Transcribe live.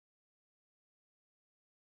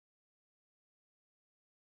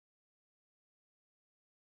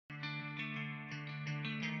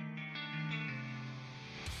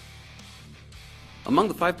Among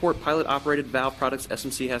the 5-port pilot-operated valve products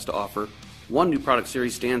SMC has to offer, one new product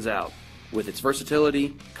series stands out with its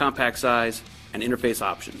versatility, compact size, and interface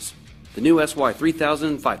options: the new SY 3000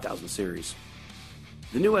 and 5000 series.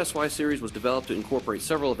 The new SY series was developed to incorporate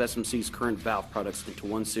several of SMC's current valve products into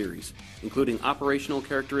one series, including operational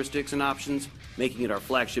characteristics and options, making it our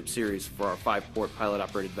flagship series for our 5-port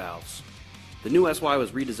pilot-operated valves. The new SY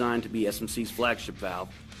was redesigned to be SMC's flagship valve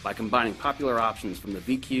by combining popular options from the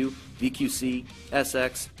VQ, VQC,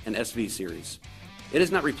 SX, and SV series. It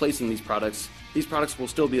is not replacing these products. These products will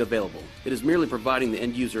still be available. It is merely providing the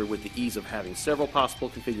end user with the ease of having several possible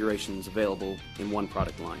configurations available in one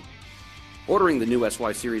product line. Ordering the new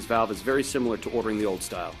SY series valve is very similar to ordering the old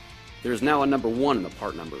style. There is now a number 1 in the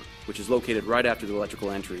part number, which is located right after the electrical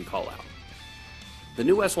entry and callout. The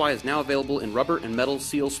new SY is now available in rubber and metal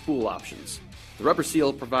seal spool options. The rubber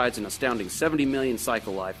seal provides an astounding 70 million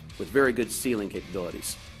cycle life with very good sealing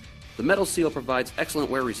capabilities. The metal seal provides excellent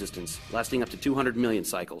wear resistance, lasting up to 200 million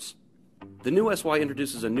cycles. The new SY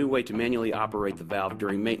introduces a new way to manually operate the valve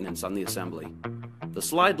during maintenance on the assembly. The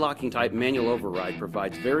slide locking type manual override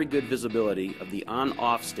provides very good visibility of the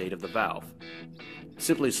on-off state of the valve.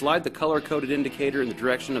 Simply slide the color-coded indicator in the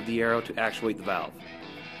direction of the arrow to actuate the valve.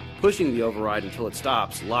 Pushing the override until it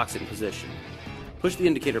stops locks it in position. Push the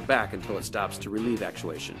indicator back until it stops to relieve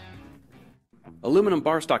actuation. Aluminum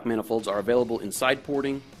bar stock manifolds are available in side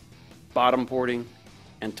porting, bottom porting,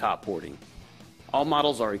 and top porting. All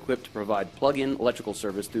models are equipped to provide plug-in electrical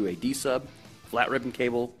service through a D-sub, flat ribbon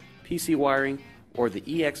cable, PC wiring, or the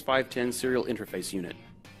EX510 serial interface unit.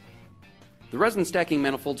 The resin stacking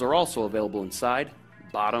manifolds are also available in side,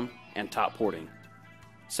 bottom, and top porting.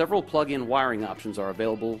 Several plug-in wiring options are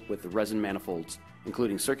available with the resin manifolds,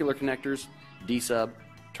 including circular connectors, D-sub,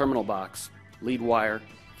 terminal box, lead wire,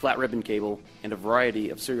 flat ribbon cable, and a variety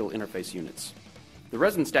of serial interface units. The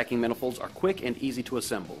resin stacking manifolds are quick and easy to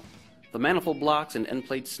assemble. The manifold blocks and end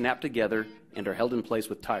plates snap together and are held in place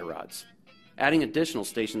with tie rods. Adding additional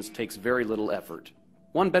stations takes very little effort.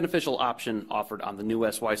 One beneficial option offered on the new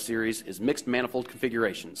SY series is mixed manifold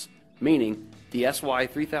configurations, meaning the SY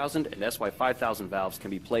 3000 and SY 5000 valves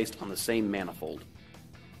can be placed on the same manifold.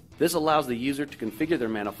 This allows the user to configure their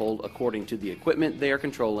manifold according to the equipment they are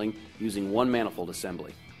controlling using one manifold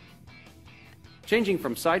assembly. Changing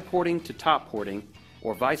from side porting to top porting,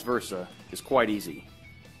 or vice versa, is quite easy.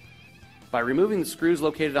 By removing the screws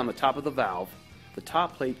located on the top of the valve, the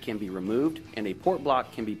top plate can be removed and a port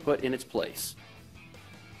block can be put in its place.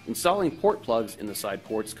 Installing port plugs in the side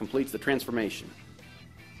ports completes the transformation.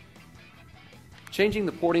 Changing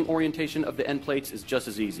the porting orientation of the end plates is just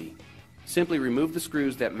as easy. Simply remove the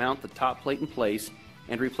screws that mount the top plate in place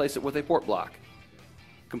and replace it with a port block.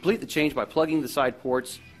 Complete the change by plugging the side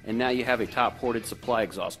ports, and now you have a top ported supply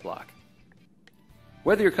exhaust block.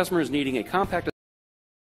 Whether your customer is needing a compact